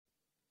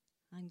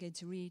I'm going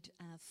to read,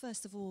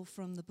 first of all,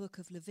 from the book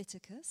of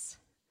Leviticus,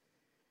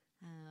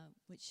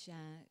 which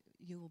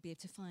you will be able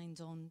to find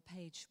on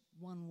page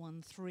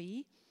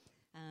 113,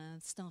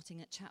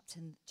 starting at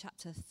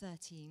chapter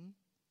 13,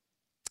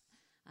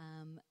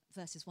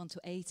 verses 1 to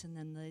 8, and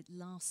then the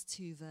last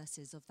two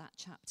verses of that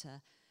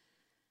chapter.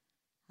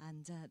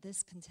 And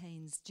this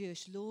contains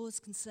Jewish laws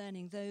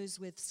concerning those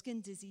with skin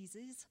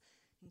diseases,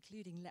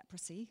 including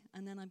leprosy.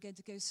 And then I'm going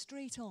to go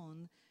straight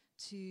on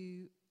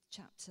to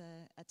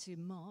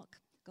Mark,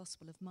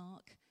 Gospel of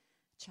Mark,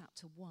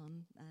 chapter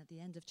 1, the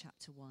end of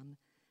chapter 1,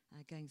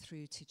 going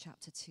through to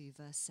chapter 2,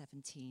 verse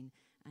 17.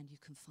 And you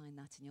can find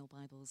that in your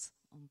Bibles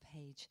on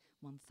page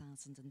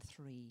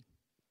 1003.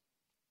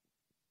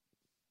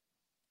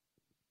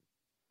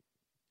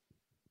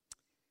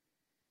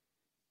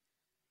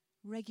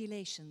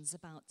 Regulations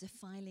about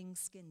defiling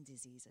skin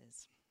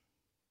diseases.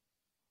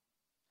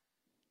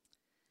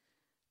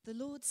 The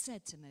Lord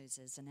said to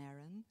Moses and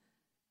Aaron,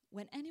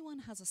 "When anyone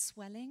has a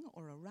swelling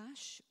or a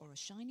rash or a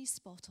shiny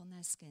spot on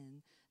their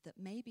skin that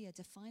may be a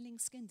defiling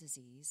skin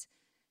disease,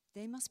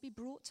 they must be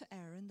brought to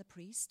Aaron the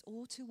priest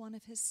or to one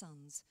of his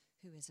sons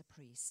who is a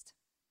priest.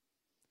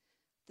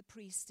 The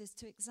priest is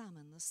to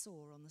examine the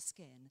sore on the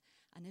skin,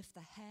 and if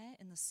the hair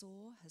in the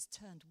sore has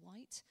turned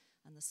white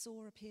and the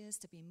sore appears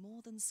to be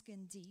more than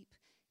skin deep,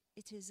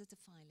 it is a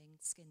defiling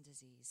skin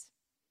disease.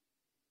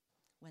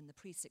 When the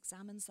priest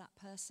examines that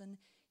person,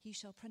 he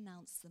shall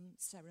pronounce them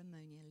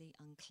ceremonially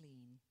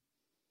unclean.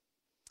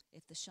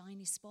 If the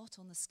shiny spot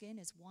on the skin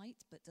is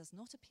white but does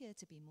not appear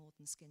to be more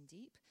than skin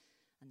deep,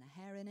 and the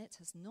hair in it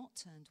has not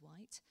turned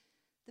white,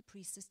 the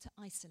priest is to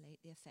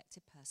isolate the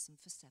affected person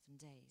for 7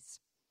 days.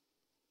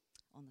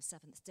 On the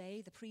 7th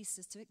day, the priest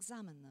is to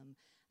examine them,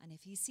 and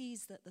if he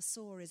sees that the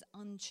sore is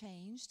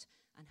unchanged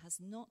and has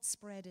not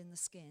spread in the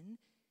skin,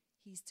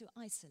 he's to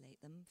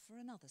isolate them for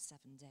another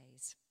 7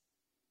 days.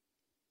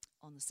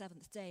 On the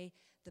 7th day,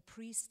 the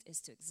priest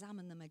is to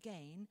examine them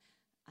again,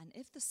 and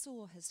if the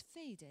sore has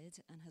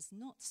faded and has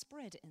not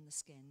spread in the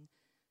skin,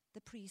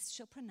 the priest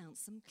shall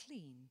pronounce them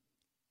clean.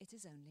 It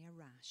is only a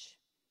rash.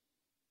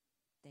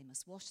 They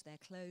must wash their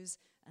clothes,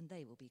 and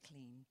they will be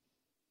clean.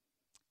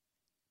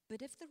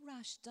 But if the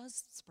rash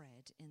does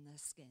spread in their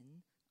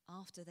skin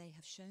after they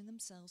have shown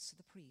themselves to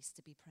the priest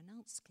to be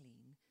pronounced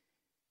clean,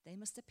 they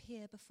must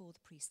appear before the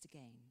priest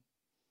again.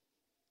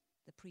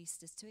 The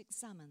priest is to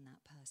examine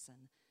that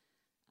person,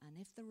 and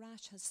if the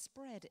rash has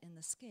spread in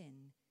the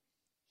skin,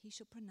 he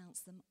shall pronounce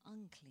them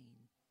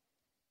unclean.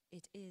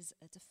 It is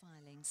a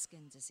defiling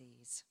skin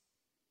disease.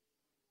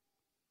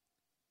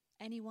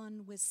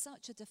 Anyone with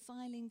such a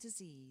defiling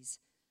disease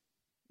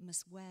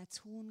must wear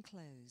torn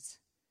clothes,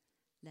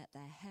 let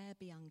their hair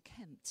be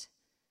unkempt,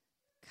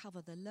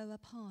 cover the lower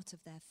part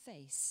of their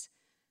face,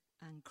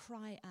 and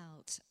cry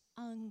out,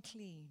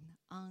 'Unclean,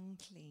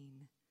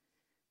 unclean.'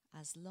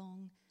 As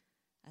long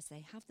as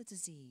they have the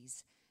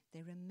disease,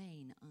 they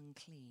remain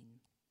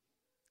unclean.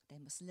 They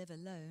must live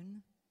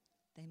alone.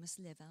 They must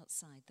live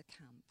outside the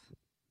camp."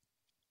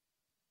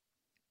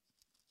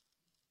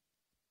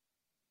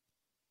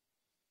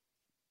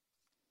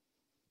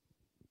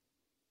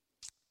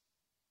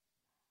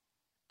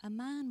 A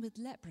man with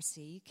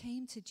leprosy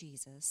came to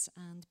Jesus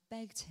and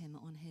begged him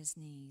on his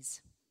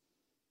knees,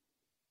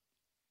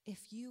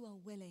 "If you are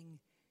willing,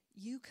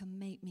 you can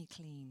make me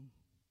clean."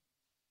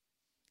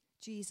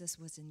 Jesus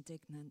was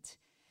indignant.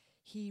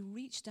 He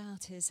reached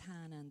out his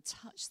hand and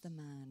touched the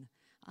man.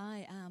 "I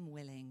am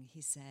willing,"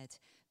 he said.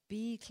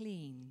 "Be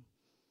clean."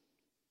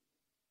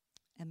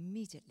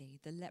 Immediately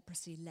the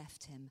leprosy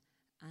left him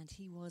and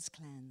he was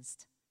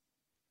cleansed.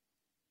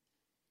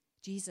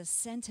 Jesus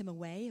sent him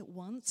away at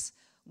once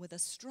with a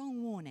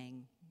strong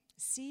warning.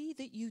 "See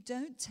that you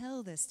don't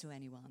tell this to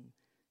anyone,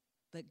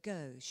 but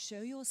go,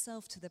 show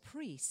yourself to the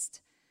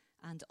priest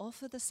and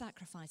offer the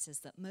sacrifices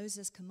that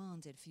Moses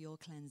commanded for your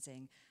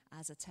cleansing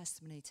as a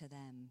testimony to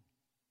them."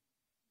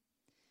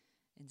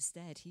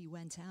 Instead, he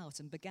went out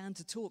and began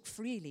to talk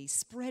freely,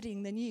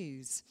 spreading the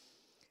news.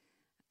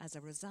 As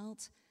a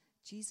result,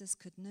 Jesus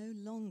could no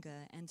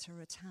longer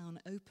enter a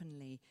town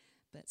openly,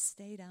 but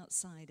stayed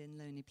outside in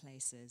lonely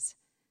places.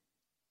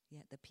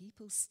 Yet the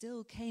people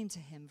still came to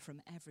him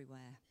from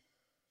everywhere.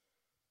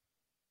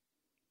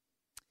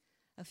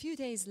 A few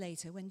days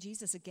later, when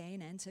Jesus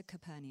again entered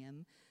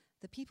Capernaum,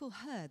 the people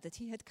heard that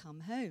he had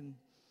come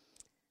home.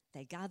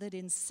 They gathered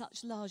in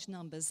such large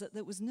numbers that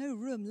there was no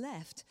room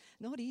left,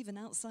 not even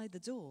outside the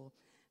door,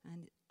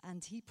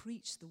 and he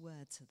preached the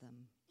word to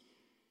them.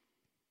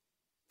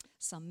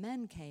 Some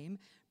men came,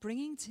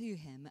 bringing to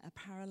him a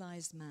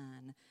paralyzed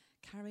man,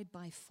 carried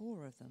by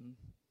 4 of them.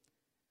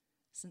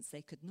 Since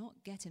they could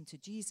not get him to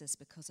Jesus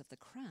because of the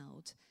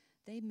crowd,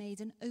 they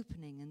made an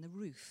opening in the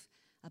roof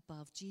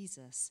above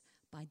Jesus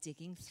by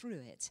digging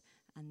through it,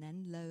 and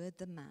then lowered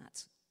the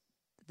mat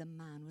the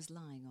man was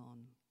lying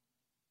on.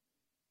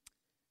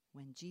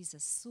 When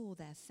Jesus saw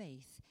their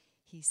faith,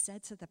 he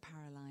said to the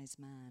paralyzed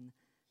man,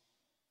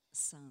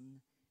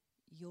 "Son,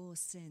 your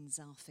sins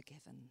are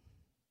forgiven."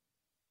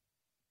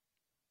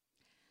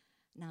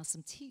 Now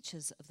some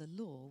teachers of the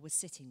law were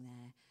sitting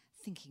there,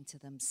 thinking to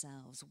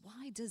themselves,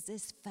 "Why does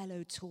this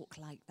fellow talk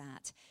like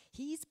that?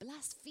 He's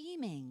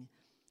blaspheming.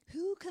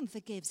 Who can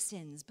forgive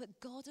sins but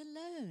God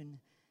alone?"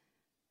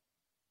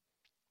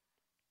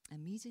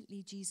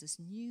 Immediately, Jesus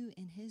knew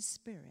in his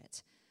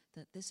spirit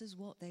that this is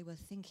what they were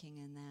thinking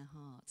in their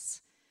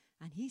hearts.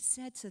 And he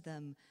said to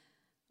them,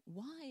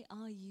 "Why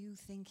are you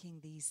thinking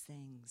these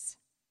things?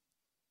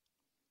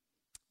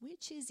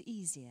 Which is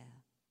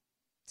easier,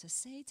 to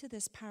say to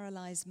this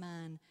paralyzed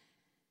man,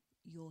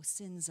 'Your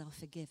sins are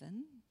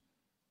forgiven,'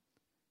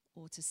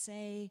 or to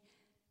say,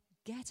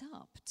 'Get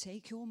up,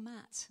 take your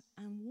mat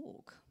and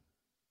walk'?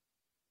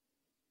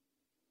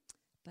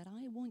 But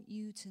I want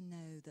you to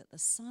know that the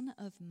Son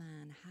of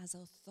Man has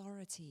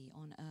authority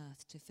on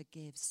earth to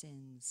forgive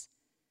sins."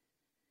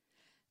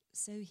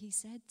 So he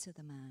said to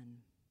the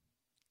man,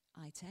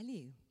 "I tell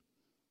you,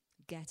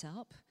 get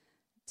up,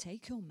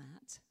 take your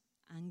mat,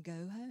 and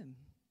go home."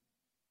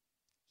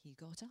 He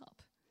got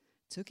up,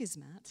 took his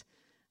mat,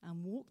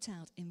 and walked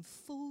out in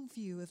full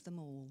view of them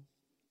all.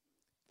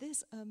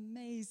 This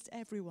amazed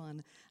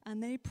everyone,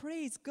 and they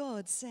praised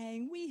God,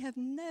 saying, "We have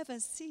never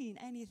seen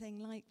anything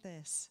like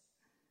this."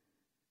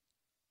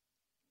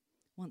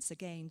 Once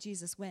again,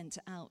 Jesus went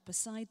out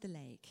beside the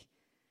lake.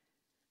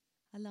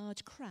 A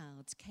large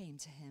crowd came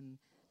to him,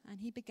 and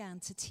he began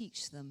to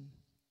teach them.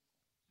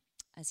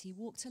 As he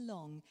walked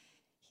along,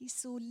 he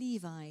saw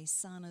Levi,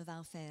 son of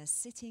Alphaeus,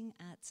 sitting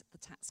at the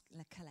tax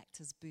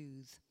collector's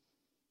booth.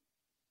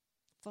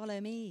 "Follow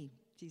me,"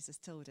 Jesus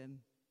told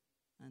him,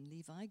 and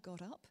Levi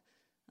got up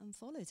and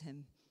followed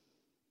him.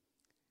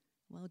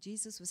 While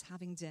Jesus was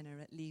having dinner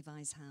at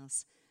Levi's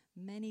house,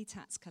 many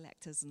tax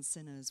collectors and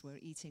sinners were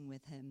eating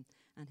with him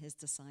and his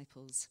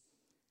disciples,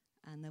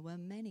 and there were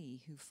many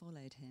who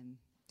followed him.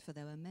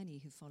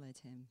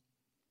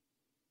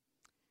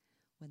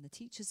 When the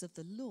teachers of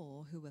the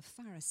law, who were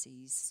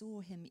Pharisees,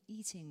 saw him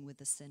eating with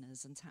the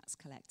sinners and tax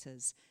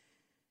collectors,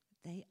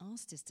 they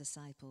asked his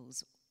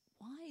disciples,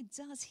 "Why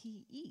does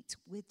he eat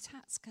with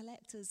tax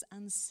collectors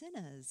and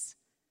sinners?"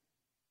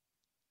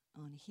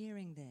 On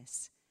hearing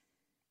this,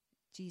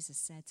 Jesus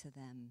said to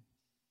them,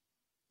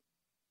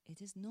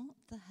 "It is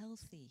not the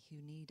healthy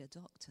who need a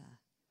doctor,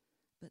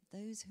 but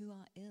those who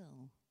are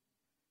ill.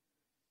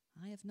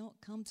 I have not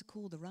come to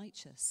call the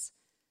righteous,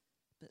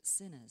 but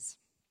sinners."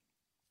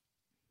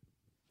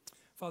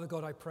 Father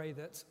God, I pray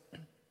that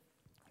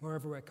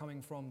wherever we're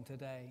coming from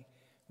today,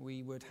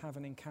 we would have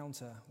an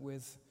encounter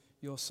with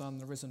your Son,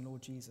 the risen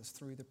Lord Jesus,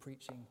 through the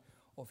preaching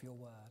of your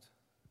word.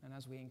 And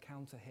as we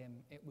encounter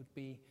him, it would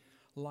be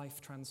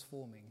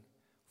life-transforming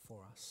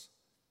for us.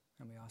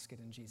 And we ask it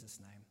in Jesus'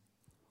 name.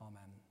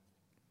 Amen.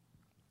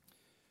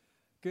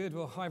 Good.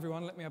 Well, hi,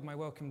 everyone. Let me add my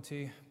welcome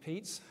to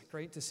Pete.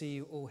 Great to see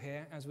you all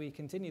here as we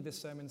continue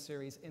this sermon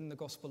series in the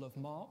Gospel of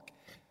Mark,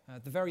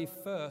 the very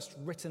first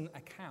written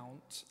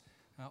account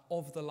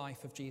of the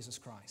life of Jesus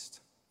Christ.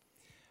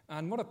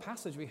 And what a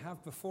passage we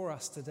have before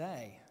us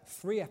today.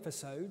 3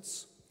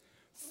 episodes,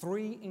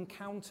 3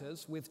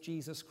 encounters with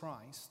Jesus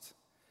Christ,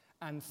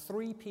 and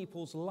 3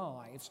 people's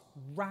lives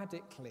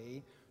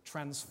radically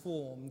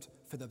transformed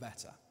for the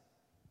better.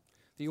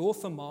 The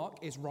author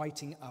Mark is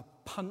writing a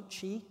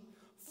punchy,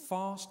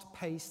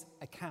 fast-paced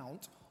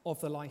account of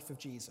the life of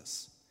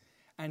Jesus.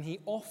 And he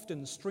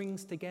often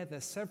strings together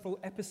several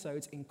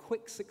episodes in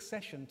quick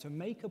succession to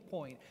make a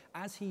point,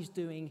 as he's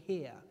doing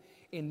here,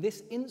 in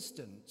this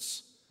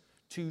instance,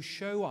 to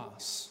show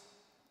us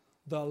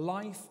the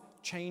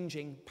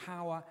life-changing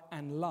power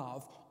and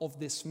love of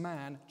this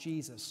man,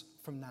 Jesus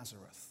from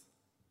Nazareth.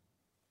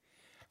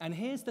 And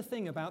here's the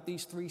thing about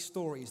these 3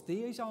 stories.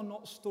 These are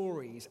not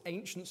stories,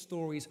 ancient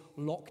stories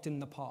locked in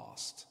the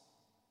past.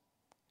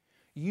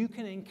 You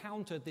can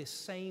encounter this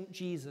same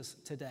Jesus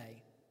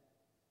today,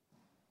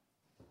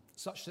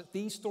 such that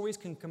these stories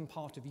can become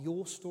part of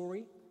your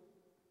story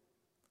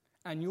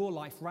and your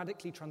life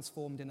radically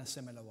transformed in a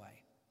similar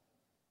way.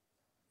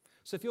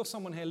 So if you're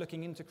someone here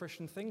looking into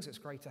Christian things, it's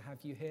great to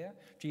have you here.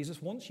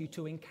 Jesus wants you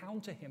to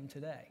encounter him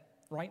today,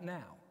 right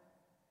now.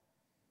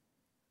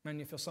 And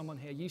if you're someone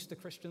here used to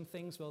Christian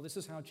things, well, this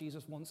is how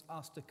Jesus wants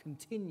us to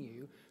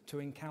continue to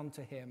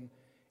encounter him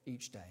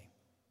each day.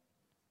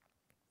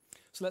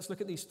 So let's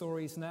look at these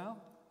stories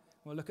now.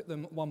 We'll look at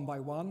them one by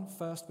one.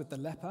 First with the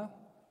leper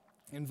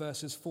in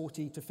verses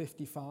 40 to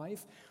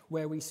 55,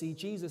 where we see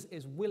Jesus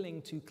is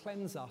willing to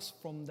cleanse us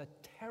from the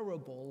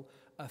terrible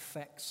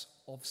effects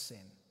of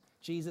sin.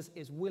 Jesus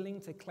is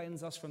willing to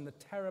cleanse us from the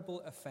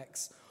terrible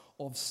effects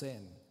of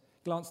sin.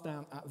 Glance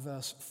down at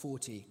verse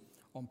 40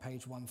 on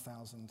page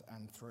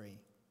 1003.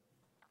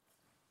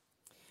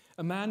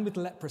 A man with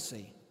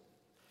leprosy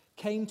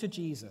came to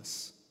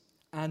Jesus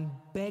and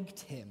begged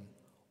him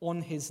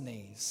on his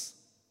knees,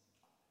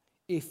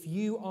 "If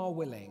you are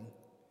willing,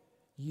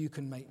 you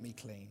can make me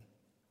clean."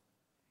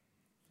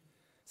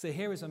 So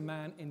here is a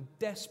man in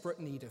desperate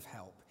need of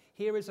help.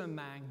 Here is a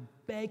man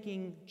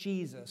begging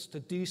Jesus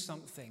to do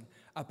something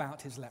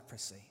about his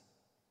leprosy.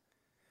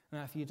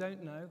 Now, if you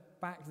don't know,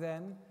 back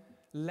then,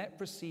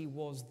 leprosy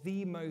was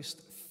the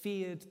most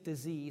feared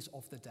disease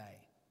of the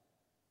day.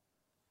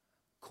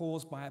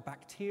 caused by a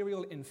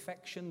bacterial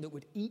infection that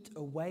would eat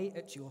away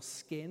at your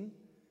skin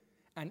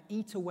and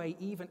eat away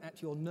even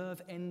at your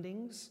nerve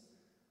endings,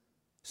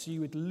 so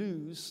you would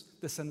lose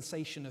the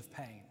sensation of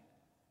pain.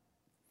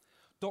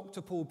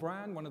 Dr. Paul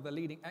Brand, one of the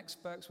leading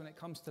experts when it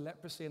comes to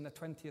leprosy in the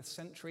 20th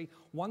century,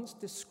 once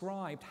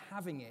described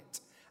having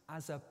it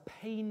as a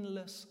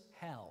painless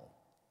hell.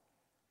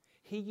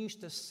 He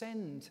used to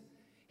send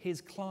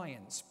his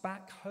clients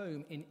back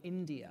home in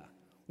India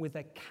with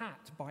a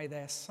cat by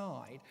their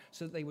side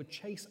so that they would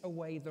chase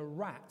away the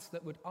rats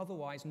that would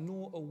otherwise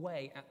gnaw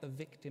away at the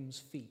victim's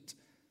feet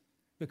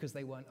because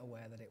they weren't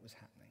aware that it was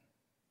happening.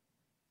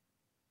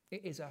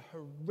 It is a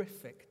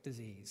horrific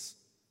disease.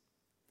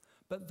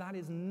 But that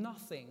is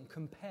nothing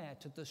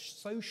compared to the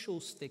social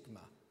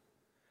stigma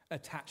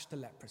attached to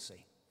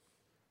leprosy.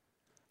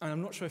 And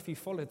I'm not sure if you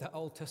followed that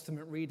Old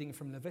Testament reading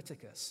from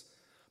Leviticus,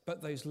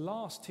 but those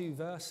last 2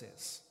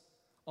 verses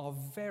are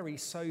very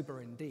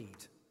sober indeed.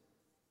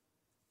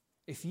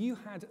 If you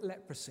had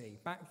leprosy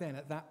back then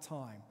at that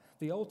time,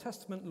 the Old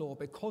Testament law,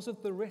 because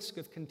of the risk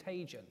of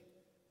contagion,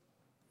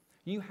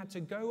 you had to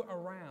go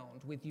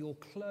around with your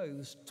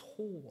clothes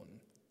torn,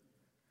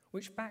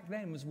 which back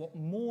then was what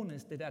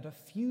mourners did at a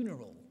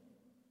funeral.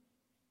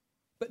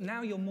 But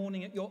now you're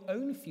mourning at your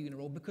own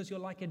funeral because you're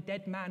like a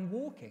dead man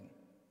walking.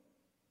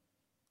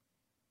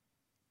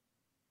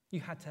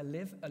 You had to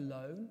live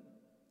alone.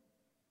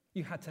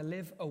 You had to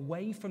live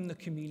away from the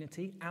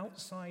community,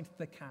 outside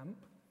the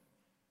camp.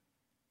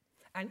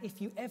 And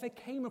if you ever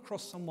came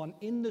across someone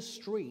in the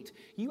street,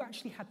 you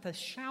actually had to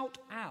shout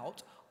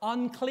out,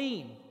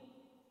 "Unclean!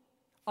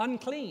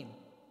 Unclean!"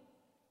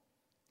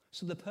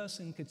 so the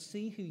person could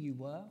see who you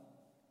were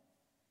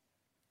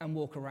and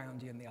walk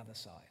around you on the other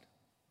side.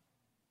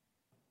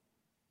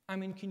 I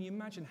mean, can you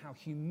imagine how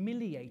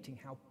humiliating,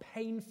 how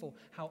painful,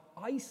 how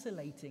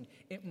isolating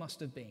it must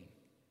have been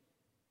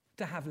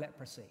to have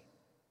leprosy?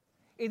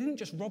 It didn't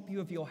just rob you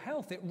of your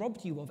health, it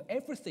robbed you of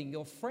everything,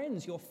 your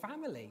friends, your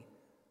family.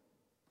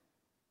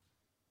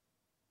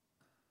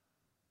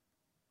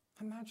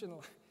 Imagine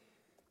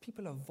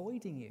people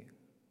avoiding you,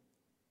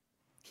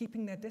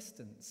 keeping their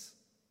distance.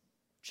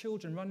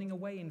 Children running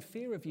away in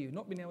fear of you,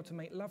 not being able to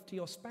make love to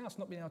your spouse,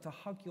 not being able to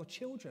hug your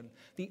children.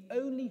 The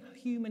only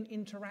human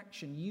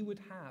interaction you would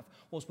have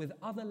was with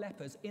other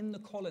lepers in the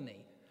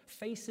colony,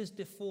 faces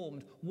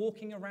deformed,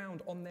 walking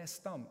around on their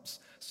stumps,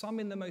 some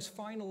in the most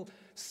final,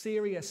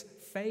 serious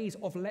phase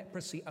of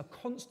leprosy, a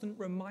constant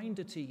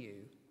reminder to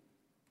you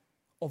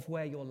of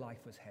where your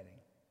life was heading.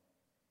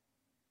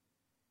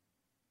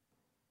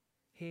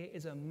 Here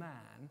is a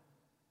man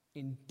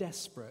in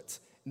desperate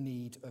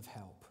need of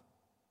help.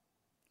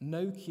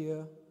 No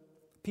cure.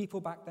 People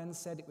back then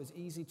said it was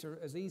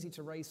as easy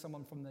to raise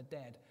someone from the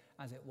dead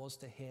as it was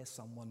to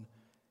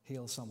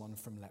heal someone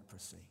from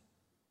leprosy.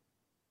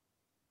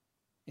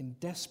 In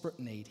desperate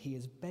need, he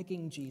is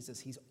begging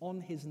Jesus. He's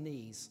on his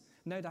knees.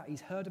 No doubt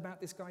he's heard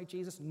about this guy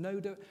Jesus,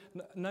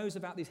 knows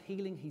about this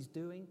healing he's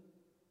doing.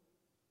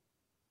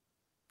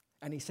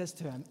 And he says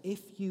to him,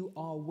 "If you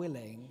are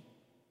willing,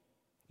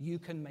 you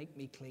can make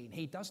me clean."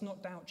 He does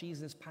not doubt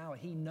Jesus' power.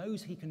 He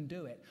knows he can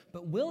do it.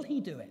 But will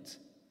he do it?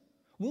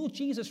 Will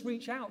Jesus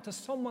reach out to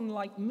someone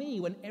like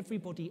me when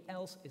everybody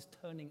else is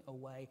turning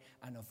away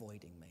and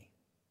avoiding me?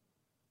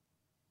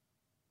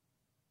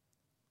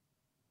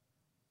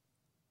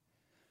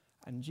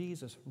 And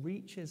Jesus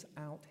reaches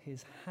out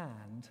his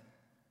hand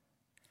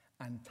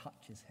and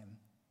touches him.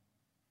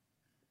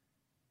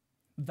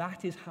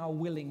 That is how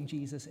willing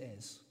Jesus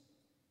is.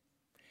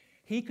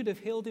 He could have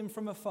healed him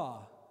from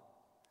afar,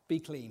 be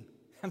clean.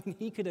 I mean,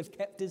 he could have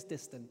kept his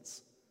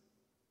distance.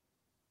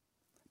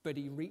 But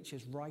he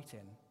reaches right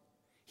in.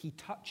 He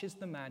touches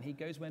the man. He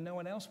goes where no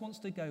one else wants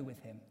to go with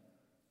him.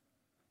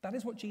 That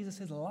is what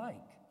Jesus is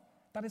like.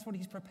 That is what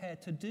he's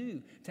prepared to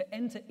do, to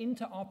enter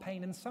into our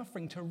pain and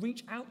suffering, to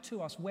reach out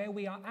to us where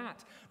we are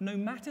at, no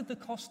matter the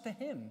cost to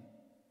him.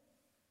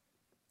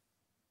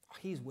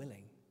 He's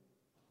willing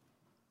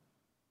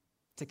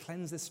to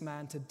cleanse this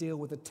man, to deal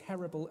with the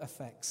terrible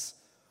effects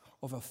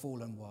of a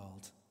fallen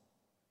world.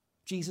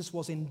 Jesus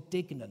was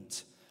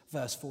indignant,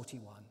 verse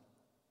 41.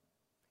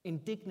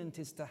 Indignant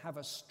is to have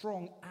a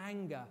strong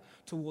anger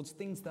towards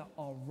things that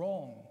are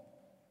wrong.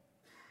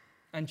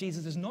 And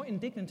Jesus is not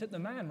indignant at the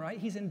man, right?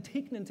 He's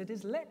indignant at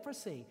his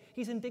leprosy.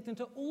 He's indignant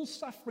at all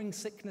suffering,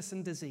 sickness,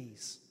 and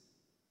disease.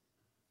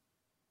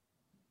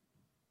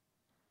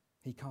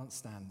 He can't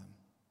stand them.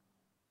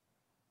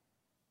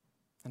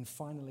 And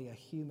finally, a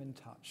human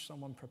touch,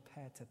 someone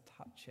prepared to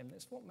touch him.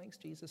 That's what makes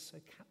Jesus so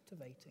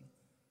captivating.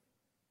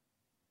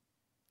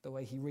 The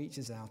way he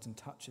reaches out and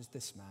touches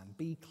this man,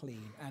 "Be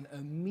clean." And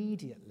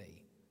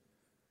immediately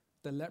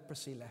the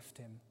leprosy left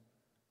him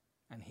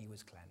and he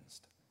was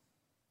cleansed.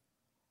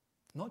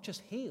 Not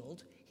just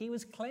healed, he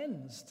was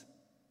cleansed.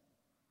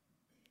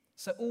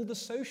 So all the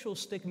social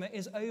stigma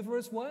is over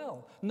as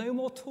well. No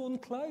more torn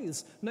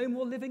clothes, no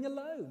more living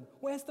alone.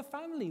 Where's the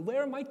family?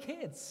 Where are my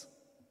kids?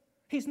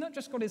 He's not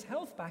just got his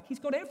health back, he's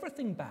got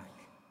everything back.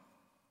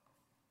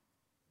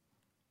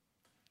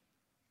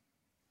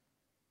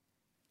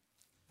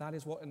 That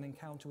is what an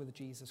encounter with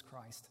Jesus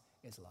Christ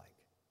is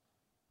like.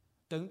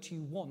 Don't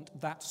you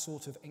want that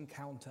sort of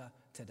encounter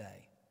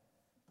today?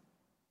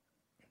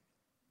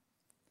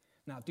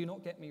 Now, do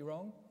not get me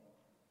wrong.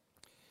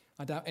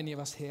 I doubt any of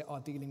us here are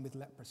dealing with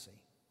leprosy.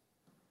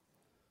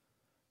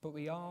 But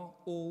we are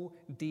all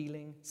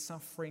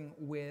suffering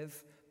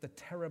with the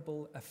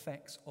terrible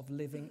effects of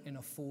living in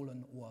a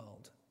fallen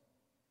world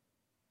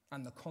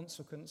and the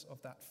consequence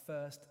of that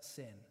first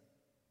sin.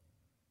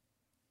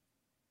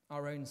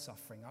 Our own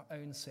suffering, our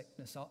own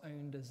sickness, our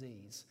own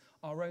disease,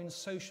 our own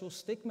social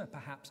stigma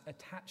perhaps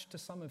attached to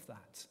some of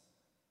that.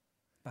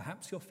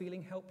 Perhaps you're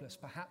feeling helpless.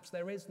 Perhaps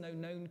there is no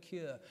known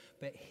cure.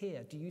 But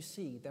here, do you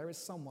see, there is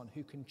someone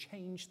who can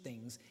change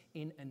things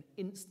in an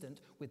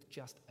instant with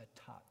just a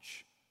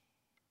touch.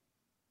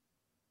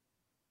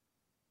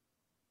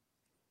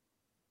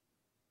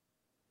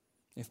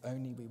 If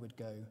only we would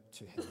go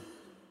to him.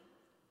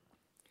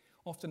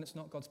 Often it's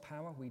not God's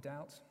power we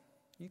doubt.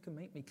 You can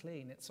make me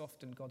clean. It's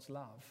often God's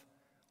love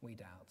we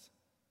doubt.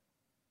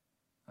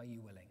 Are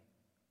you willing?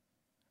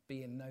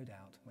 Be in no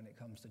doubt when it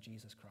comes to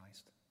Jesus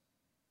Christ.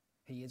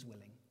 He is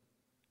willing.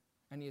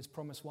 And he has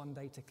promised one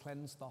day to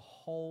cleanse the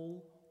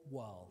whole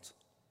world.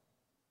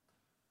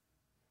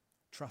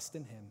 Trust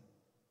in him.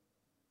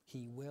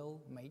 He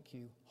will make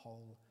you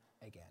whole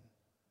again.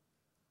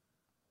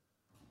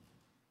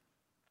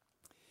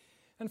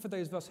 And for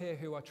those of us here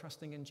who are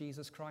trusting in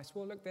Jesus Christ,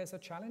 well, look, there's a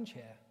challenge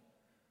here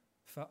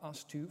for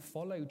us to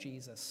follow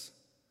Jesus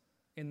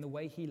in the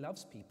way he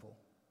loves people.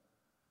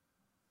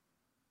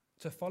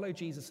 To follow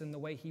Jesus in the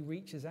way he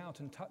reaches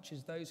out and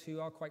touches those who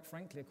are, quite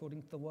frankly,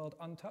 according to the world,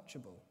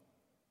 untouchable.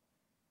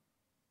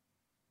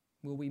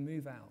 Will we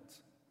move out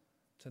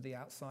to the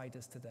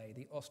outsiders today,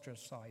 the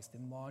ostracized, the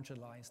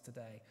marginalized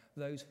today,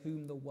 those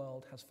whom the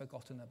world has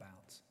forgotten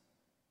about?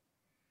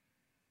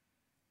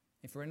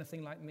 If we're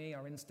anything like me,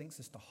 our instincts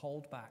is to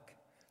hold back,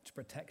 to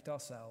protect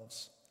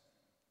ourselves,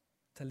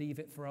 to leave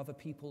it for other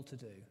people to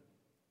do.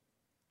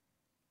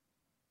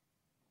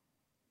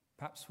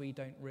 Perhaps we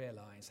don't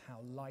realize how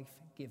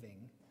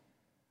life-giving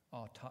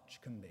our touch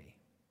can be.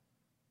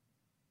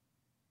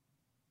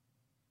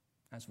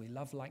 As we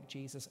love like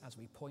Jesus, as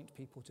we point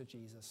people to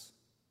Jesus,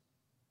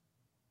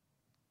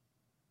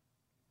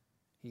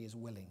 he is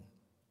willing,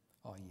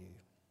 are you?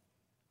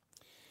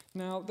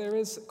 Now, there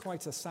is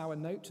quite a sour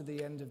note to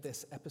the end of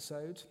this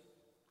episode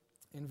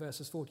in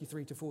verses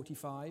 43 to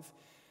 45,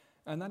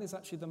 and that is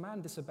actually the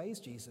man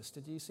disobeys Jesus.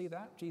 Did you see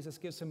that? Jesus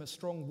gives him a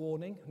strong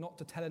warning not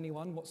to tell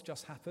anyone what's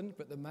just happened,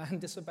 but the man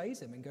disobeys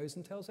him and goes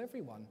and tells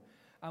everyone.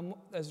 And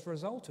as a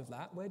result of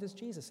that, where does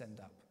Jesus end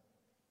up?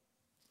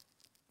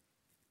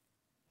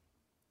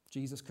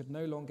 Jesus could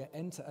no longer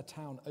enter a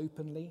town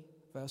openly,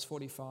 verse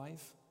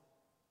 45,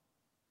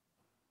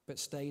 but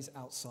stays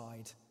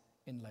outside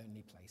in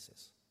lonely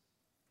places.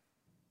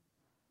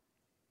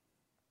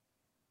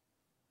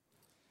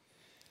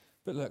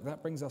 But look,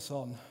 that brings us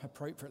on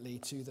appropriately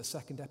to the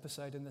second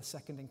episode and the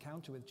second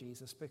encounter with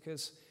Jesus,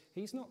 because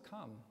he's not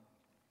come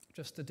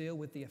just to deal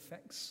with the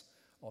effects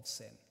of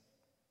sin.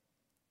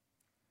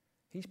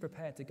 He's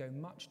prepared to go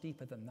much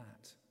deeper than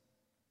that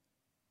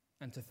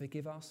and to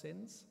forgive our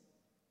sins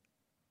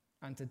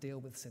and to deal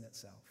with sin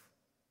itself.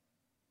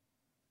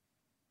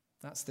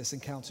 That's this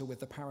encounter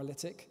with the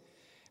paralytic.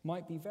 It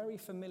might be very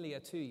familiar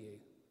to you,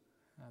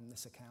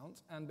 this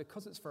account, and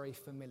because it's very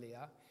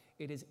familiar,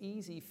 it is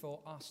easy for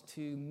us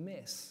to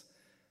miss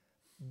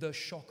the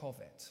shock of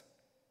it.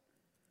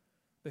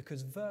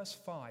 Because verse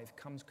 5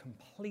 comes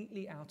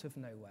completely out of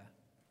nowhere.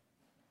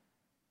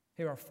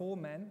 Here are 4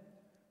 men,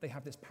 they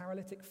have this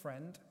paralytic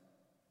friend,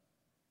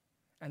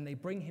 and they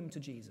bring him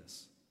to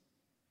Jesus.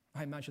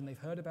 I imagine they've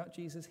heard about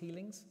Jesus'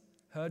 healings,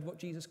 heard what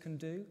Jesus can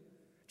do.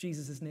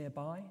 Jesus is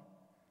nearby.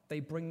 They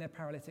bring their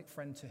paralytic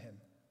friend to him.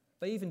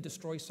 They even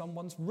destroy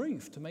someone's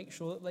roof to make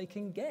sure that they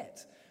can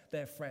get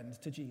their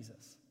friend to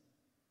Jesus.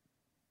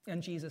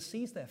 And Jesus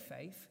sees their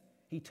faith.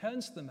 He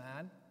turns to the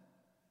man.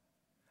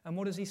 And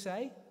what does he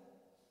say?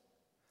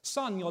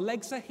 Son, your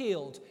legs are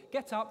healed.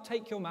 Get up,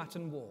 take your mat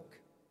and walk.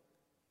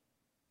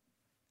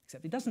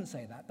 Except he doesn't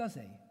say that, does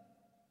he?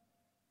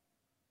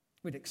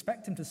 We'd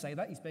expect him to say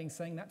that. He's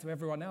saying that to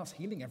everyone else,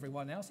 healing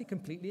everyone else. He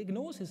completely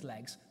ignores his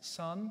legs.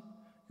 Son,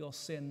 your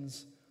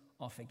sins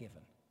are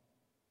forgiven.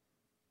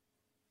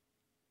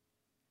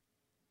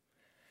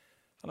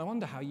 And I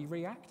wonder how you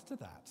react to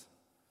that.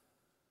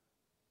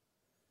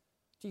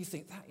 Do you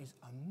think that is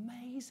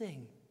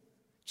amazing?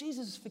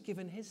 Jesus has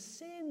forgiven his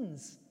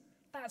sins.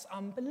 That's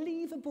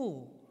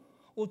unbelievable.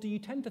 Or do you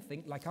tend to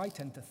think, like I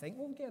tend to think,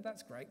 well, yeah,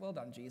 that's great. Well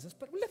done, Jesus.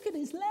 But look at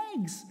his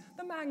legs.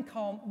 The man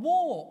can't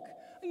walk.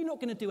 Are you not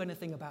going to do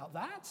anything about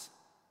that?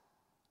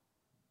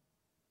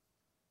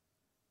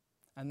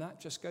 And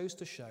that just goes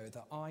to show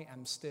that I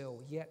am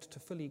still yet to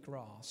fully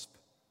grasp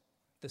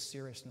the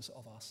seriousness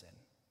of our sin.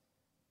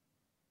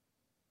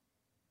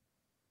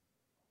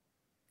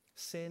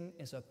 Sin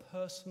is a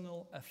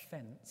personal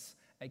offense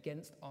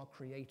against our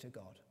Creator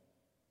God.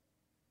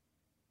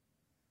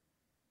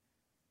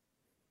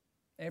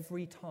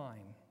 Every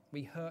time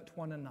we hurt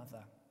one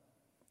another,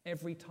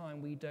 every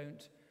time we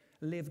don't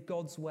live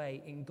God's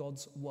way in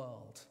God's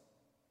world.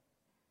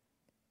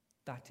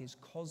 That is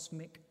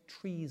cosmic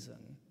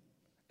treason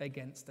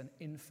against an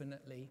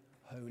infinitely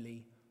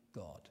holy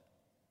God.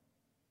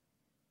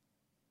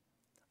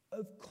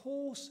 Of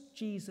course,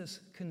 Jesus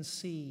can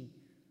see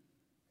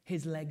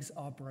his legs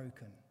are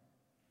broken.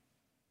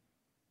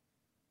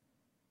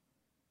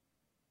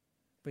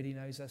 But he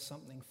knows there's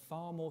something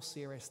far more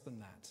serious than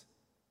that.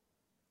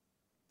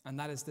 And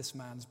that is this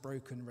man's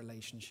broken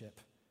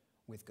relationship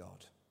with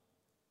God.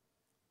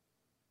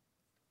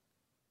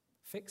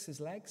 Fix his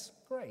legs?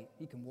 Great.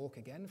 He can walk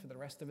again for the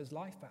rest of his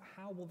life, but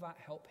how will that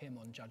help him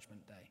on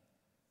Judgment Day?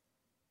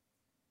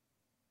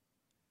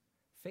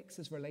 Fix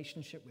his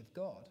relationship with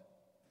God?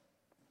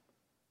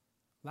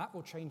 That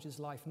will change his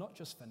life not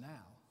just for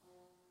now,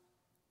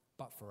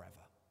 but forever.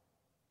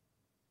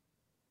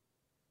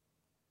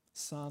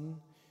 Son,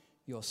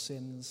 your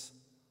sins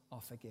are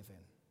forgiven.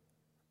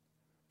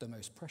 The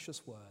most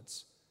precious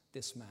words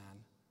this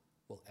man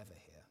will ever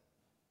hear.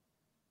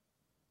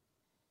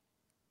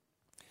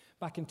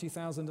 Back in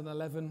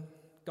 2011,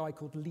 a guy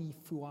called Li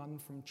Fuan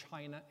from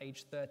China,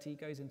 age 30,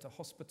 goes into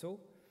hospital.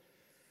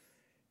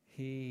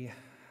 He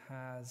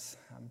has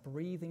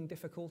breathing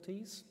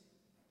difficulties.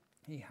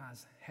 He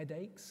has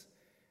headaches.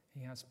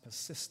 He has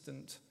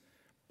persistent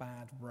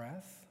bad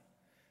breath.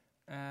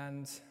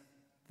 And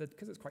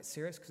because it's quite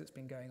serious, because it's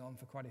been going on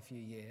for quite a few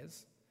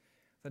years,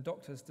 the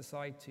doctors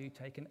decide to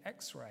take an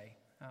X-ray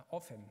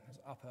of him, his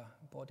upper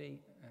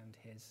body and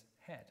his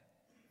head.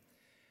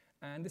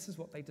 And this is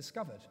what they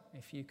discovered,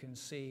 if you can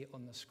see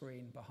on the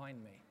screen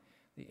behind me,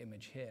 the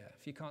image here.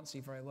 If you can't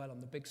see very well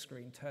on the big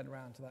screen, turn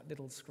around to that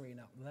little screen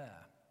up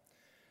there.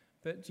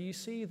 But do you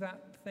see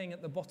that thing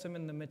at the bottom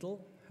in the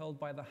middle, held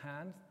by the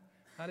hand?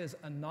 That is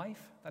a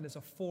knife. That is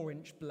a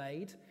 4-inch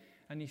blade.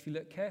 And if you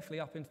look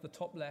carefully up into the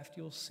top left,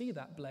 you'll see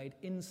that blade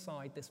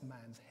inside this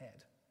man's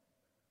head.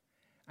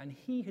 And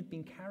he had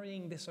been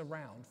carrying this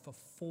around for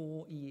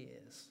 4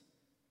 years.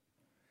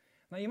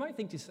 Now, you might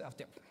think to yourself,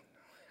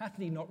 how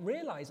did he not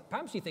realize?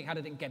 Perhaps you think, how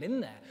did it get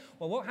in there?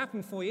 Well, what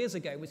happened 4 years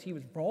ago was he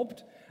was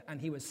robbed and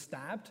he was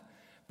stabbed.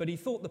 But he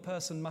thought the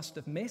person must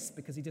have missed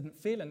because he didn't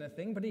feel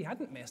anything, but he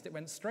hadn't missed. It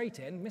went straight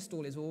in, missed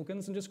all his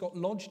organs, and just got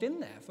lodged in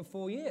there for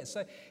 4 years.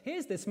 So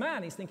here's this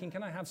man. He's thinking,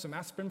 can I have some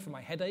aspirin for my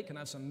headache? Can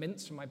I have some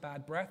mints for my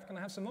bad breath? Can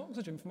I have some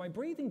oxygen for my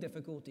breathing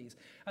difficulties?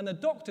 And the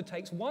doctor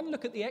takes one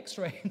look at the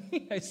X-ray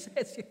and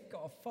says, you've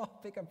got a far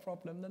bigger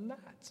problem than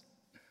that.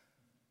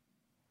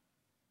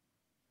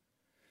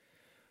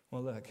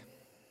 Well, look,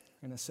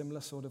 in a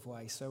similar sort of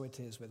way, so it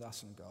is with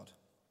us and God.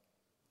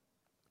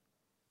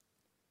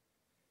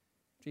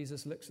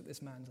 Jesus looks at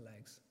this man's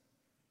legs,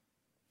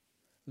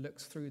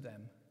 looks through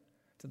them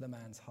to the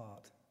man's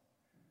heart,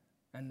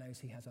 and knows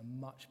he has a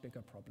much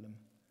bigger problem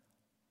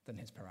than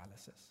his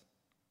paralysis.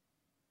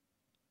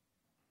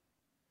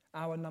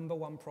 Our number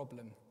one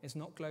problem is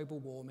not global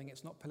warming,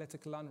 it's not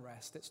political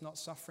unrest, it's not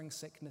suffering,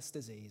 sickness,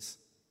 disease,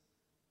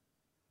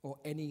 or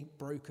any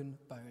broken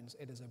bones.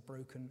 It is a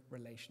broken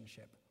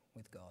relationship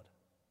with God.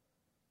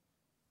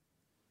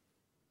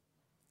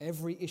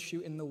 Every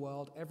issue in the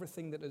world,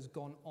 everything that has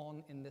gone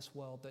on in this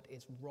world that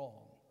is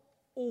wrong,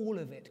 all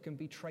of it can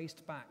be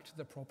traced back to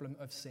the problem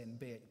of sin,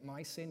 be it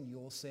my sin,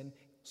 your sin,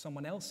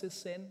 someone else's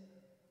sin,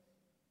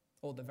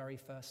 or the very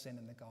first sin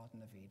in the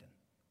Garden of Eden.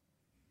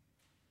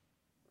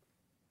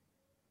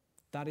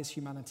 That is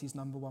humanity's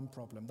number one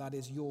problem. That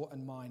is your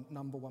and mine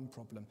number one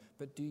problem.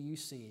 But do you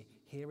see,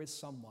 here is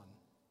someone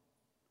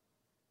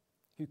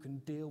who can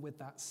deal with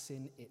that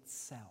sin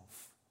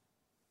itself.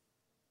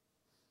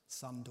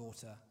 Son,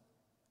 daughter,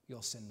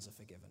 your sins are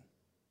forgiven.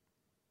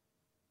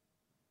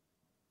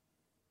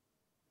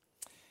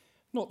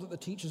 Not that the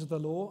teachers of the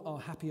law are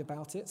happy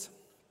about it.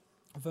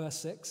 Verse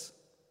 6,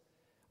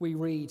 we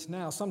read,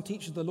 now some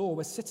teachers of the law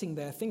were sitting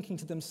there thinking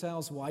to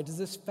themselves, why does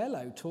this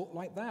fellow talk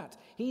like that?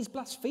 He's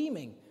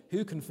blaspheming.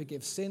 Who can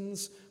forgive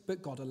sins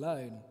but God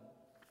alone?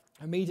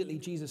 Immediately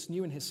Jesus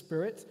knew in his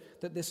spirit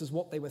that this is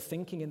what they were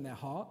thinking in their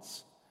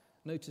hearts.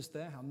 Notice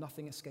there how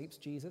nothing escapes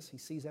Jesus. He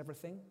sees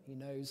everything. He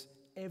knows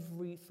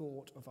every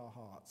thought of our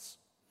hearts.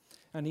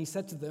 And he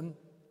said to them,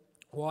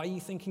 why are you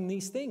thinking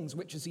these things?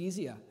 Which is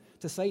easier,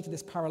 to say to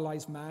this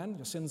paralyzed man,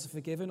 your sins are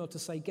forgiven, or to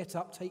say, get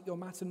up, take your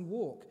mat and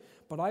walk?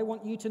 But I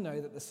want you to know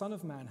that the Son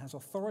of Man has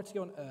authority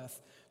on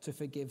earth to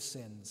forgive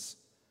sins.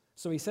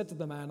 So he said to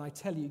the man, I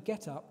tell you,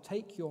 get up,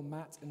 take your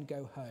mat and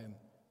go home.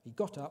 He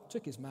got up,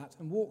 took his mat,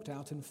 and walked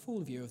out in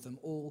full view of them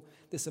all.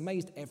 This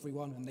amazed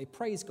everyone, and they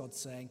praised God,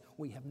 saying,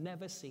 we have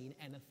never seen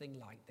anything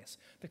like this,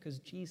 because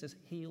Jesus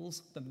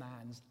heals the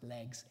man's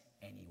legs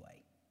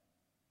anyway,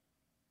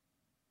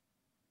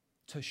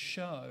 to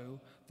show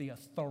the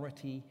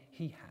authority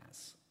he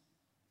has.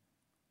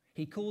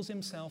 He calls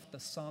himself the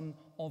Son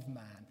of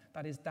Man.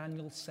 That is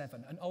Daniel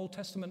 7, an Old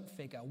Testament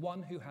figure,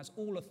 one who has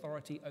all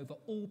authority over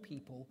all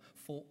people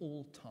for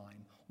all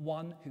time,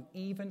 one who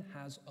even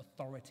has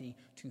authority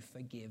to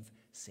forgive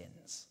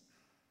sins.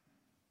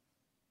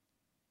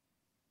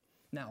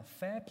 Now,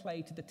 fair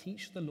play to the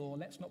teachers of the law.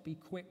 Let's not be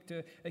quick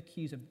to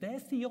accuse of. Their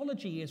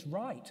theology is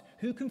right.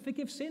 Who can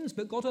forgive sins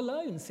but God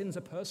alone? Sin's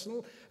a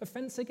personal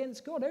offense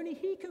against God. Only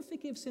he can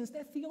forgive sins.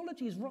 Their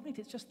theology is right.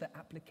 It's just the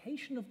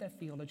application of their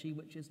theology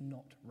which is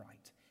not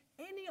right.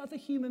 Any other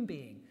human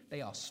being,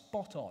 they are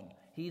spot on.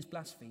 He is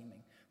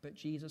blaspheming. But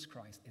Jesus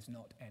Christ is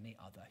not any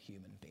other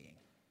human being.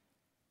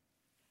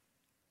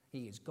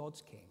 He is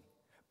God's king,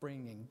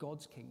 bringing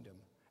God's kingdom,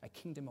 a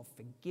kingdom of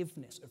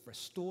forgiveness, of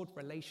restored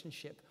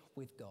relationship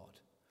with God,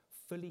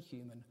 fully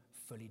human,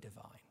 fully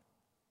divine.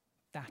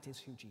 That is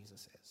who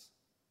Jesus is.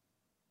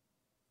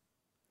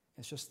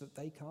 It's just that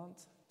they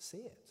can't see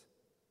it.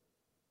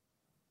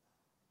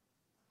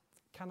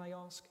 Can I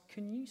ask,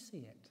 can you see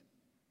it?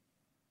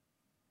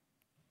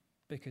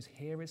 Because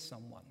here is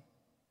someone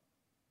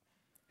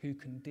who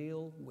can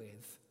deal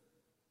with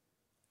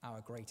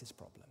our greatest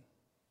problem.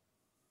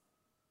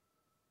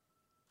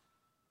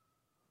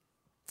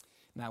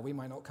 Now, we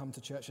might not come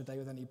to church today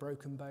with any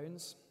broken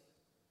bones,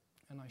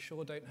 and I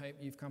sure don't hope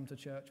you've come to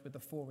church with a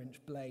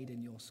 4-inch blade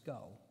in your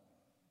skull.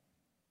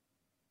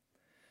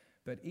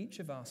 But each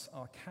of us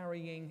are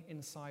carrying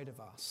inside of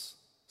us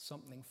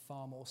something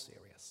far more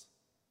serious.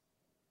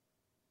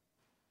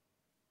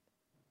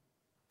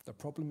 The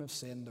problem of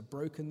sin, the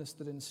brokenness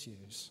that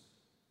ensues.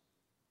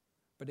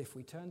 But if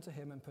we turn to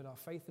him and put our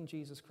faith in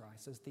Jesus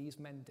Christ, as these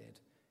men did,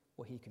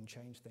 well, he can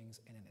change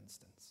things in an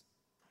instant.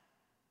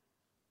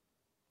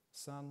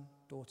 Son,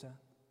 daughter,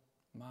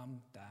 mum,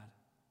 dad,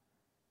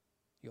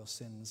 your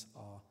sins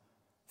are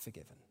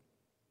forgiven.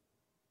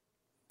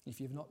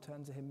 If you've not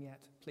turned to him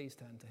yet, please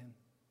turn to him.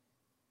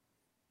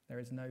 There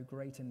is no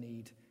greater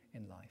need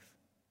in life.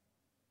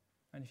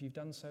 And if you've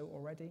done so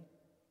already,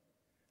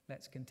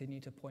 let's continue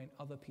to point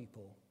other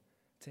people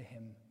to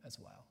him as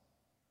well.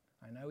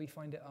 I know we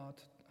find it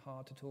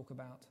hard to talk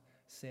about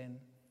sin.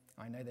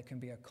 I know there can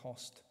be a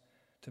cost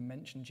to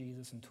mention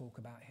Jesus and talk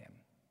about him.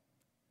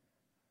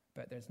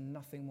 But there's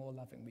nothing more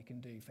loving we can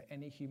do for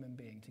any human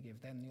being to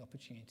give them the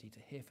opportunity to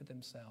hear for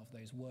themselves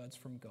those words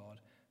from God,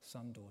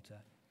 son,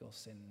 daughter, your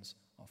sins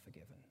are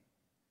forgiven.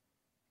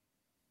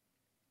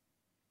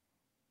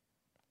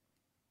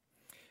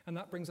 And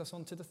that brings us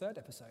on to the third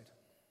episode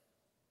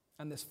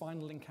and this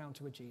final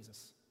encounter with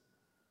Jesus.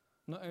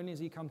 Not only has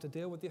he come to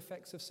deal with the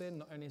effects of sin,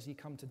 not only has he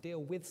come to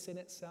deal with sin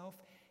itself,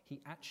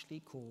 he actually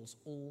calls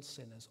all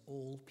sinners,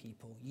 all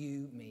people,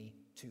 you, me,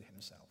 to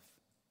himself.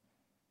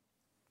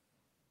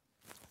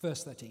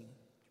 Verse 13.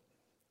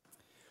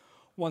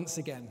 Once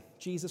again,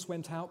 Jesus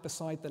went out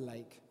beside the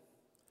lake.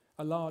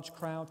 A large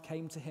crowd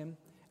came to him,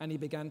 and he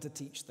began to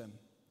teach them.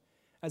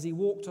 As he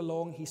walked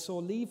along, he saw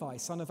Levi,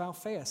 son of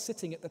Alphaeus,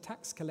 sitting at the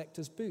tax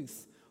collector's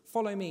booth.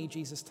 Follow me,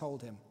 Jesus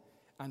told him.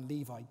 And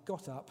Levi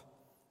got up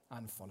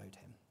and followed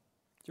him.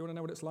 Do you want to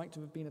know what it's like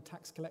to have been a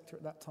tax collector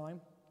at that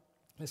time?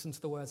 Listen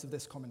to the words of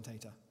this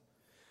commentator.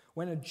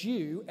 When a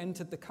Jew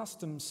entered the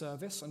customs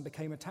service and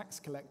became a tax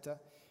collector,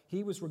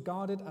 he was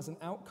regarded as an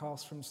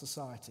outcast from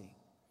society.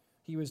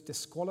 He was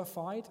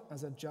disqualified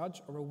as a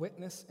judge or a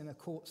witness in a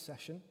court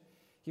session.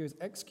 He was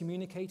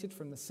excommunicated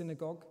from the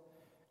synagogue,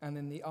 and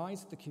in the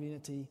eyes of the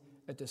community,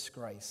 a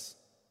disgrace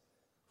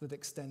that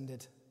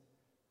extended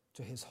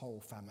to his whole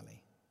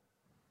family.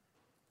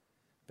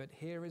 But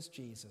here is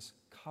Jesus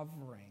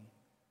covering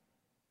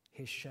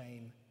his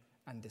shame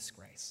and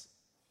disgrace.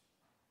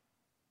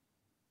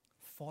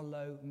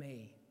 Follow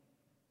me.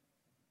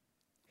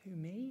 Who,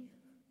 me?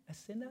 A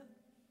sinner?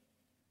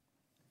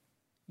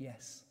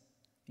 Yes,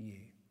 you.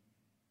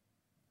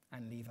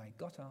 And Levi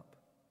got up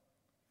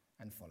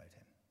and followed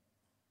him.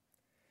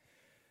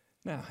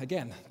 Now,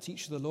 again,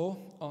 teachers of the law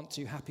aren't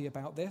too happy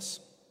about this.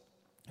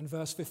 In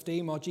verse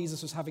 15, while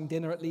Jesus was having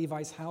dinner at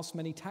Levi's house,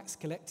 many tax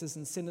collectors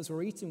and sinners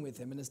were eating with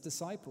him and his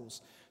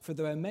disciples, for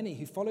there were many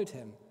who followed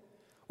him.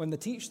 When the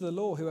teachers of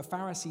the law, who were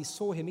Pharisees,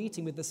 saw him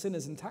eating with the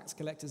sinners and tax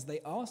collectors,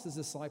 they asked his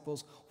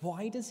disciples,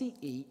 "Why does he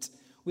eat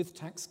with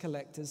tax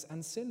collectors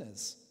and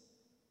sinners?"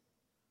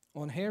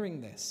 On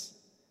hearing this,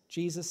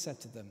 Jesus said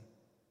to them,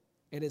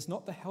 "It is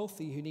not the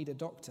healthy who need a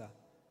doctor,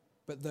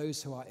 but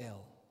those who are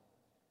ill.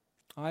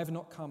 I have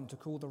not come to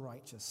call the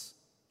righteous,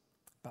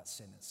 but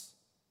sinners."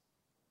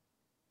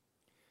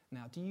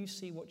 Now, do you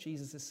see what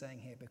Jesus is saying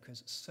here?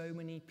 Because so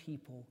many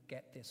people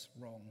get this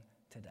wrong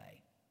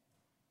today.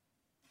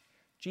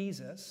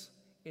 Jesus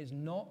is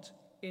not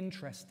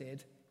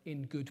interested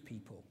in good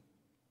people.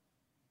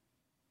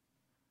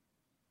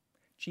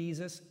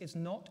 Jesus is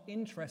not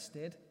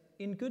interested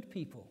in good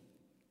people.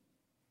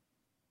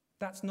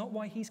 That's not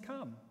why he's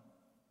come.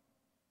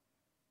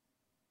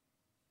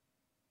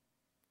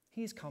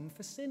 He's come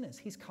for sinners.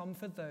 He's come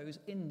for those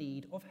in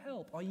need of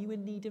help. Are you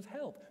in need of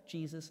help?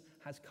 Jesus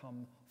has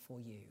come for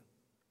you.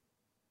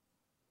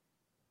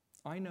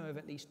 I know of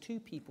at least 2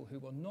 people who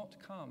will not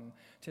come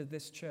to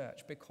this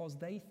church because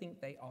they think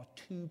they are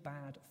too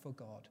bad for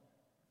God.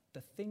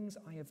 The things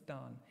I have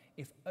done,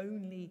 if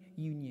only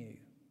you knew.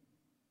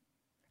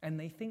 And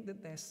they think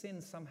that their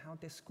sin somehow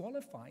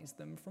disqualifies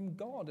them from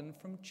God and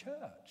from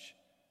church.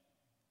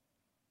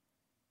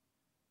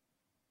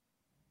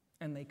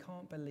 And they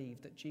can't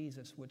believe that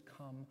Jesus would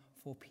come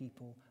for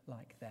people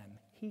like them.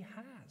 He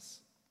has.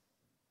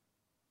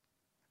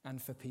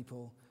 And for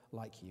people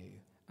like you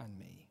and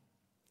me.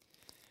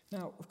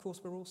 Now, of course,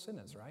 we're all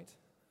sinners, right?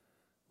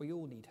 We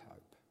all need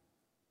hope.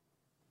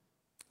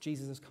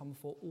 Jesus has come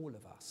for all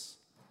of us.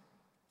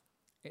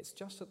 It's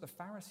just that the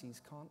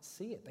Pharisees can't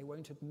see it. They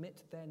won't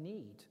admit their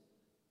need.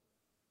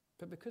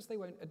 But because they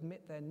won't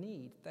admit their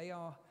need, they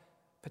are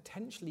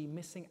potentially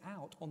missing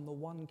out on the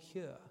one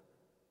cure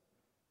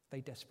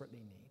they desperately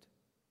need.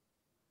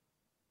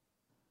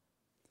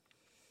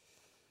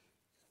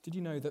 Did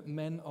you know that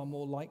men are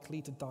more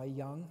likely to die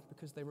young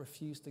because they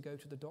refuse to go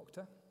to the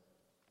doctor?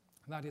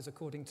 That is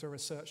according to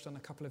research done a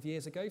couple of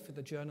years ago for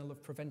the Journal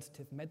of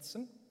Preventative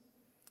Medicine.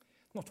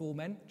 Not all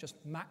men, just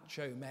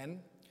macho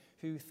men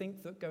who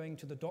think that going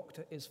to the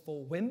doctor is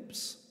for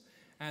wimps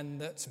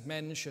and that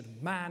men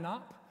should man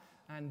up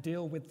and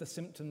deal with the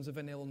symptoms of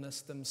an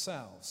illness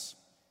themselves.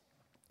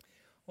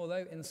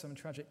 Although in some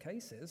tragic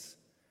cases,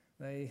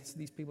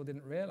 these people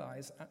didn't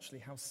realize actually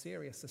how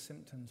serious the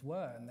symptoms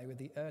were, and they were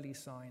the early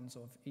signs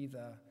of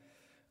either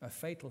a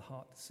fatal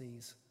heart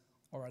disease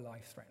or a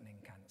life-threatening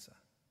cancer.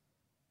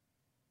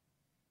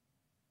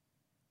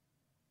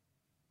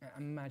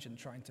 Imagine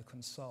trying to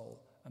console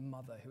a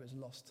mother who has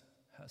lost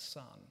her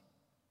son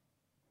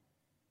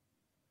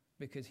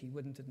because he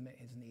wouldn't admit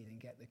his need and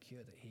get the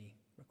cure that he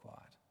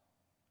required.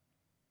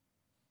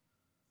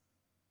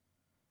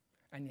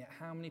 And yet,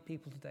 how many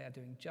people today are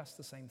doing just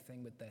the same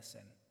thing with their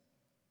sin?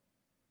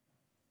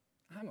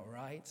 I'm all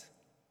right.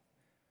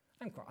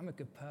 I'm a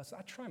good person.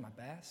 I try my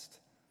best.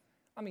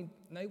 I mean,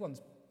 no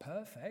one's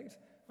perfect,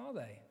 are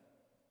they?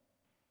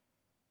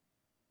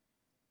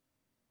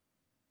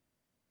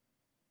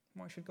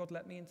 Why should God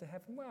let me into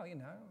heaven? Well,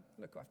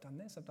 look, I've done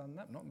this, I've done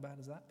that. Not as bad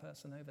as that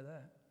person over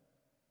there.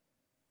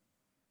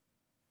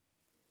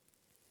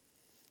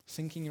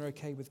 Thinking you're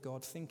okay with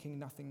God, thinking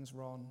nothing's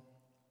wrong.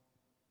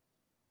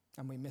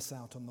 And we miss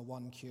out on the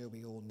one cure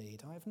we all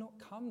need. I have not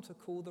come to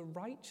call the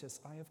righteous.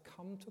 I have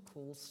come to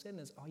call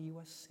sinners. Are you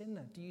a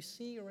sinner? Do you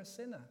see you're a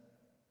sinner?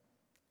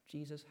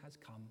 Jesus has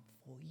come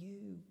for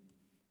you.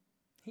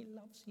 He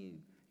loves you.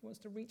 He wants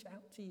to reach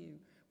out to you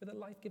with a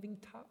life-giving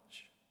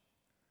touch,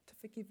 to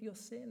forgive your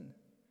sin,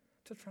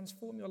 to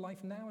transform your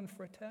life now and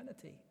for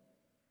eternity.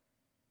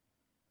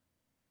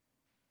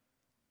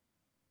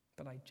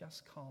 But I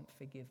just can't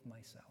forgive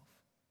myself.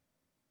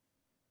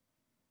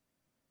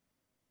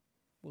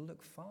 Well,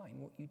 look, fine,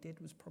 what you did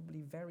was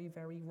probably very,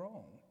 very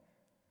wrong,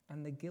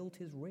 and the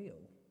guilt is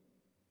real.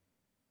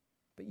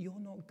 But you're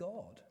not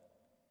God.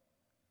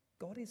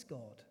 God is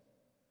God.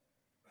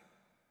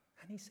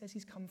 And he says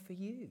he's come for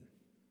you,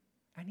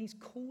 and he's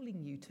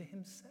calling you to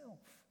himself.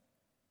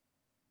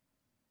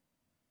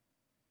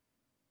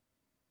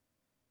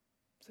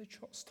 So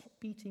stop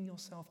beating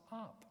yourself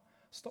up.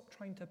 Stop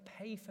trying to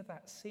pay for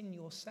that sin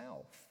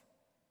yourself.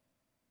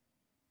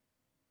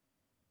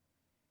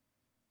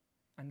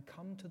 And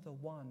come to the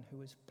one who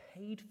has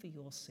paid for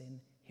your sin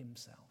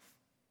himself.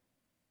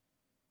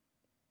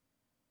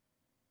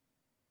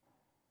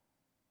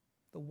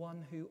 The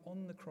one who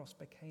on the cross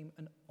became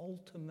an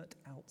ultimate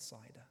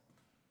outsider.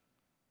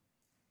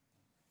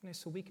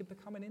 So we could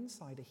become an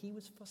insider. He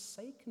was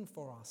forsaken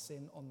for our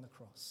sin on the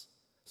cross,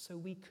 so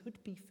we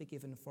could be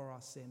forgiven for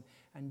our sin.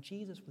 And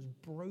Jesus was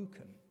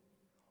broken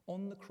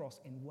on the cross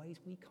in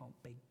ways we can't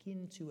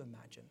begin to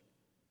imagine,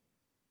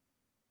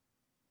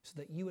 so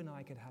that you and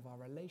I could have our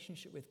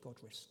relationship with God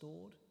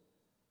restored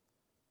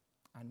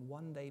and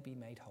one day be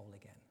made whole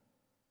again.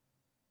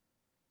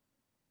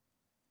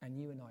 And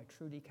you and I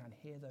truly can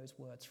hear those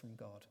words from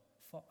God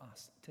for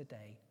us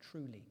today.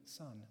 Truly,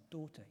 son,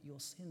 daughter, your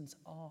sins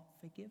are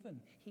forgiven.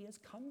 He has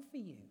come for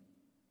you.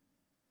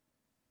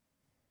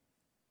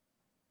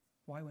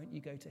 Why won't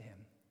you go to him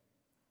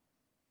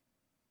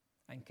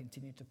and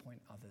continue to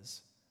point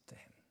others to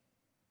him?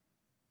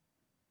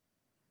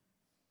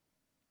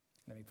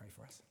 Let me pray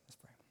for us. Let's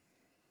pray.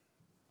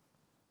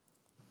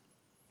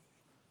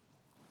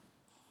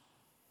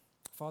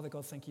 Father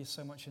God, thank you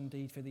so much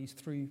indeed for these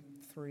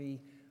three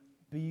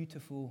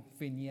beautiful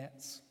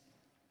vignettes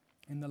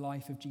in the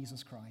life of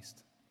Jesus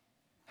Christ.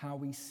 How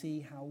we see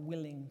how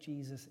willing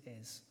Jesus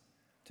is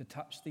to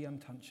touch the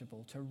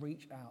untouchable, to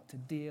reach out, to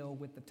deal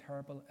with the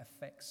terrible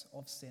effects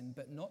of sin.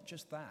 But not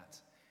just that.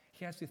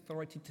 He has the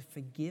authority to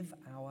forgive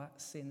our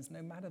sins,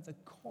 no matter the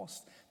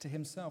cost to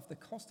himself, the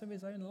cost of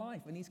his own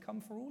life. And he's come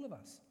for all of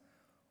us.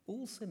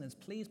 All sinners,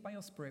 pleased by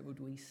your Spirit, would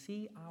we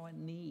see our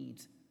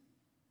need.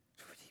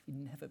 Would we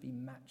never be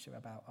macho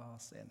about our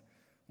sin,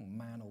 or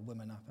man or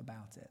woman up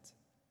about it.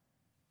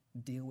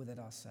 Deal with it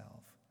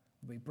ourselves.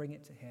 We bring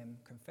it to him,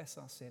 confess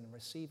our sin,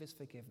 receive his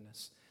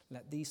forgiveness.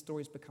 Let these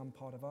stories become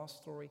part of our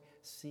story.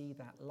 See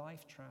that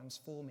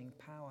life-transforming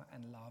power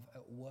and love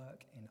at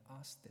work in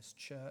us, this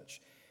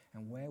church,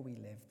 and where we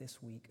live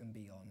this week and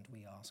beyond.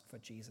 We ask for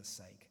Jesus'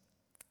 sake.